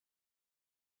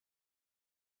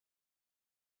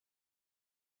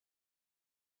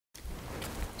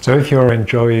So if you're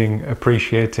enjoying,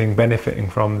 appreciating,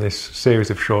 benefiting from this series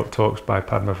of short talks by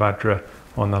Padmavajra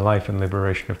on the life and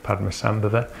liberation of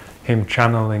Padmasambhava, him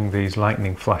channeling these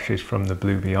lightning flashes from the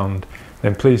blue beyond,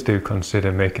 then please do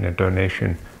consider making a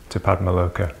donation to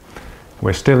Padmaloka.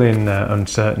 We're still in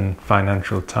uncertain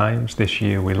financial times. This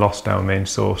year we lost our main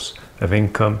source of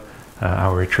income,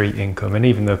 our retreat income, and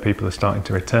even though people are starting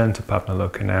to return to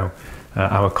Padmaloka now,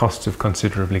 our costs have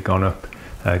considerably gone up,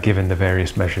 given the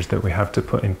various measures that we have to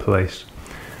put in place.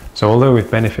 So although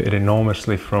we've benefited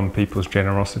enormously from people's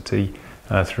generosity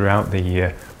throughout the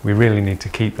year, we really need to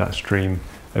keep that stream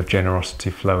of generosity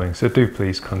flowing. So do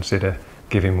please consider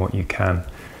giving what you can.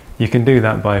 You can do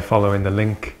that by following the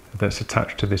link that's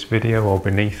attached to this video or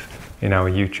beneath in our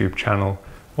YouTube channel,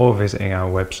 or visiting our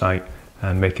website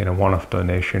and making a one-off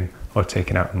donation or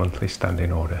taking out a monthly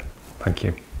standing order. Thank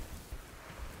you.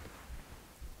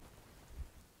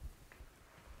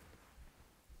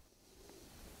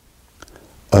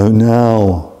 O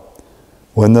now,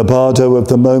 when the bardo of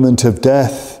the moment of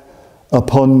death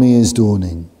upon me is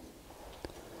dawning,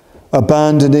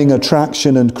 abandoning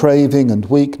attraction and craving and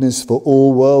weakness for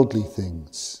all worldly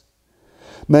things,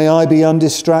 may I be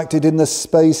undistracted in the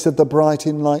space of the bright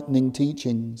enlightening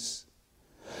teachings.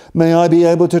 May I be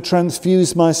able to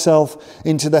transfuse myself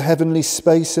into the heavenly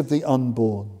space of the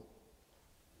unborn.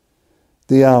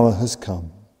 The hour has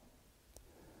come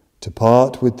to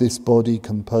part with this body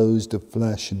composed of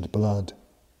flesh and blood.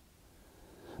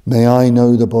 May I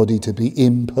know the body to be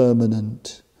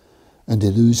impermanent and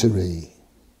illusory.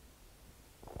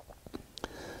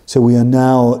 So we are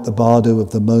now at the bardo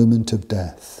of the moment of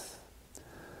death.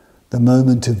 The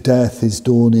moment of death is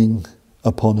dawning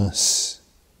upon us.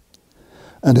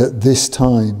 And at this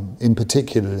time, in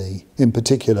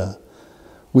particular,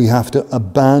 we have to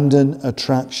abandon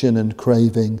attraction and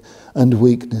craving and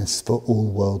weakness for all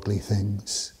worldly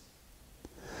things.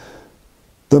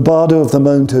 The bardo of the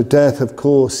moment of death, of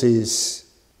course, is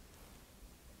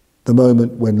the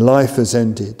moment when life has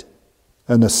ended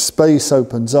and a space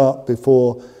opens up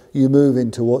before you move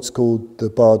into what's called the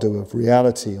bardo of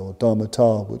reality, or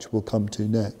dharmata, which we'll come to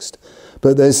next.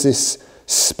 But there's this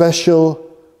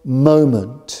special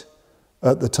moment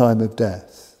at the time of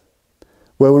death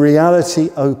where reality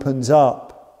opens up.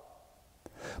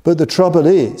 But the trouble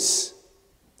is,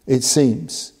 it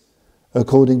seems,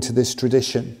 according to this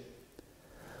tradition,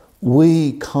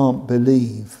 we can't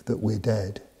believe that we're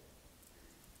dead.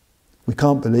 We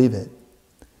can't believe it.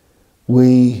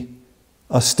 We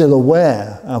are still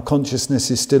aware, our consciousness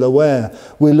is still aware.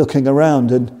 We're looking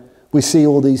around and we see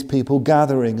all these people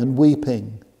gathering and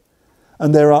weeping,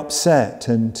 and they're upset,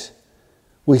 and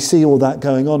we see all that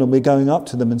going on, and we're going up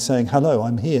to them and saying, "Hello,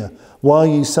 I'm here. Why are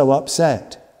you so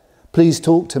upset? Please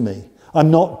talk to me. I'm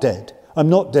not dead. I'm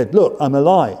not dead. Look, I'm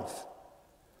alive."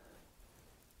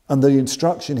 And the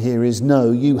instruction here is,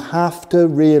 no, you have to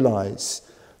realize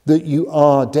that you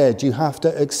are dead. You have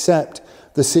to accept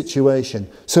the situation.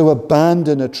 So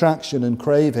abandon attraction and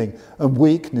craving and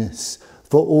weakness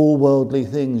for all worldly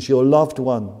things, your loved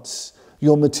ones,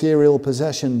 your material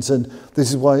possessions. And this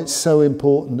is why it's so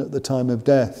important at the time of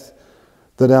death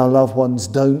that our loved ones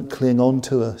don't cling on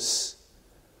to us,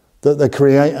 that they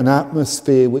create an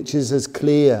atmosphere which is as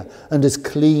clear and as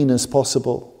clean as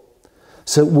possible,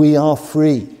 so we are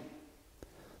free,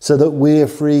 so that we're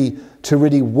free to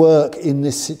really work in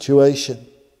this situation.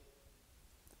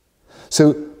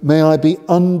 So may I be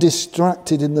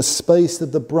undistracted in the space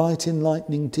of the bright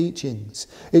enlightening teachings.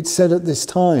 It's said at this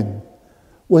time,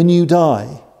 when you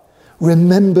die,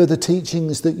 remember the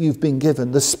teachings that you've been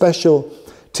given, the special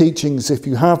teachings, if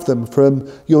you have them, from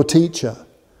your teacher.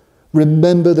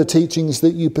 Remember the teachings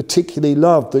that you particularly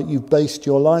love, that you've based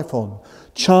your life on.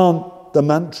 Chant the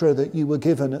mantra that you were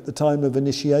given at the time of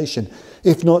initiation.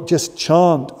 If not, just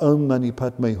chant Om Mani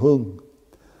Padme Hum,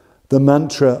 the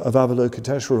mantra of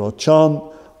Avalokiteshvara, or chant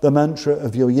the mantra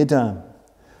of your Yidam.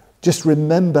 Just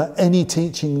remember any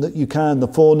teaching that you can, the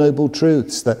Four Noble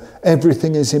Truths, that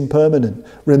everything is impermanent.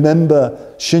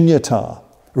 Remember Shunyata.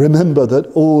 Remember that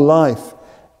all life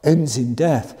ends in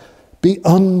death. Be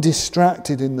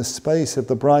undistracted in the space of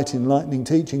the bright enlightening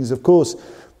teachings. Of course,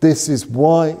 this is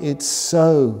why it's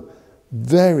so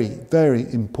very, very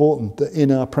important that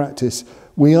in our practice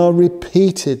we are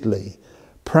repeatedly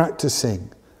practicing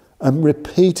and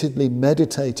repeatedly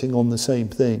meditating on the same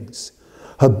things.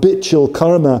 Habitual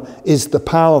karma is the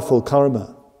powerful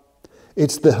karma.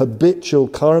 It's the habitual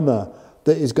karma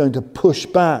that is going to push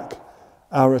back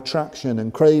our attraction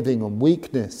and craving and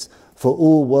weakness for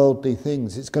all worldly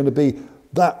things. It's going to be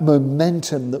that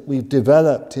momentum that we've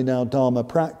developed in our Dharma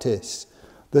practice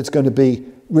that's going to be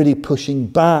really pushing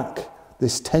back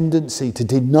this tendency to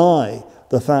deny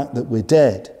the fact that we're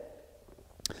dead.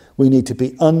 We need to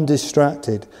be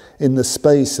undistracted in the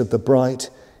space of the bright,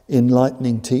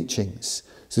 enlightening teachings.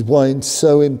 This is why it's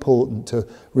so important to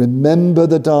remember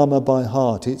the Dharma by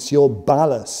heart. It's your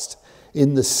ballast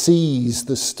in the seas,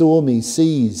 the stormy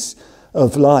seas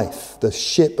of life, the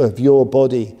ship of your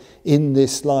body in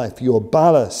this life. Your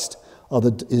ballast are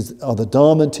the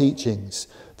Dharma teachings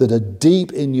that are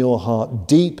deep in your heart,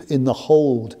 deep in the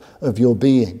hold of your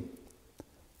being.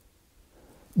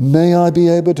 May I be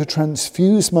able to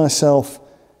transfuse myself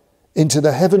into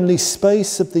the heavenly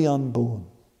space of the unborn.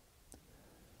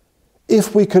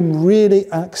 If we can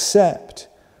really accept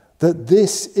that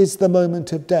this is the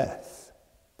moment of death.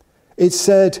 It's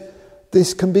said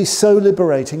this can be so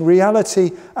liberating.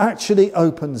 Reality actually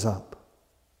opens up.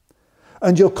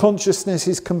 And your consciousness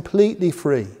is completely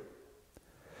free.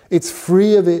 It's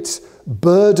free of its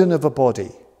burden of a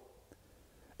body.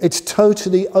 It's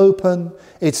totally open,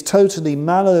 it's totally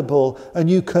malleable, and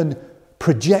you can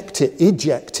project it,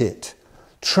 eject it,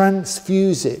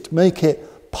 transfuse it, make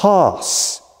it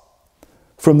pass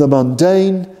from the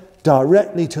mundane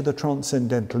directly to the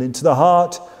transcendental, into the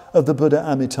heart of the Buddha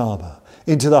Amitabha,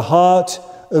 into the heart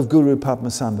of Guru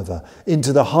Padmasambhava,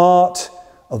 into the heart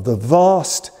of the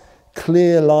vast,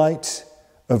 clear light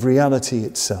of reality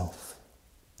itself.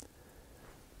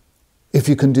 If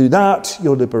you can do that,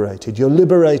 you're liberated. You're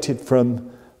liberated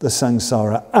from the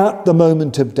samsara at the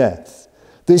moment of death.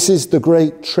 This is the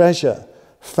great treasure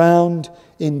found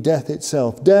in death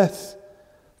itself. Death,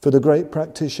 for the great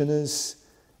practitioners,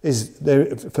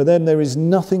 for them there is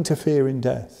nothing to fear in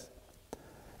death.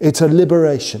 It's a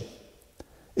liberation.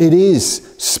 It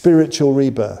is spiritual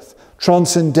rebirth,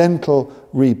 transcendental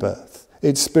rebirth.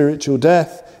 It's spiritual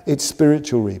death, it's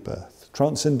spiritual rebirth.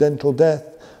 Transcendental death,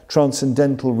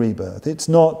 transcendental rebirth. It's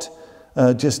not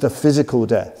just a physical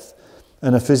death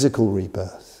and a physical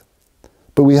rebirth.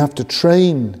 But we have to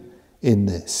train in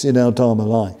this, in our Dharma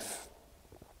life.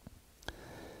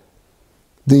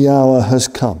 The hour has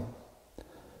come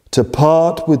to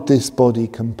part with this body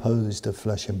composed of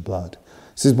flesh and blood.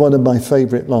 This is one of my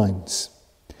favourite lines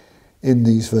in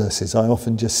these verses. I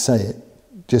often just say it,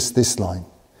 just this line,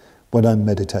 when I'm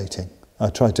meditating. I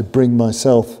try to bring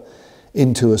myself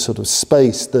into a sort of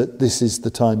space that this is the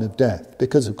time of death.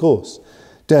 Because, of course,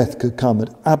 death could come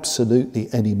at absolutely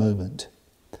any moment.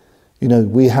 You know,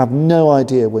 we have no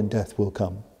idea when death will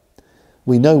come.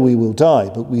 We know we will die,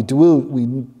 but we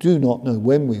do not know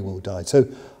when we will die. So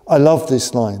I love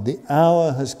this line. The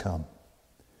hour has come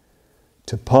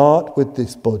to part with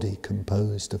this body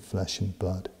composed of flesh and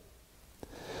blood.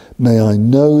 May I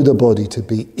know the body to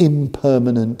be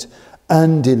impermanent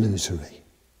and illusory.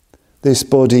 This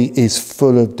body is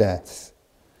full of death.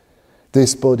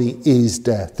 This body is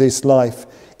death. This life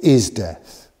is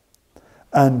death.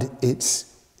 And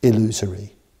it's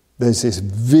illusory. There's this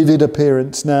vivid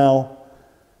appearance now,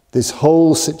 this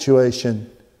whole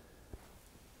situation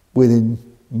within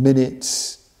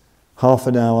minutes, half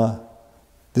an hour,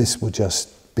 this will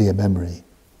just be a memory,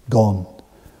 gone,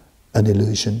 an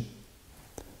illusion.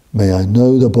 May I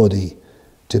know the body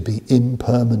to be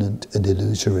impermanent and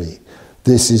illusory.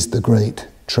 This is the great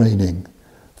training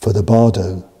for the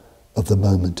bardo of the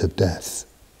moment of death.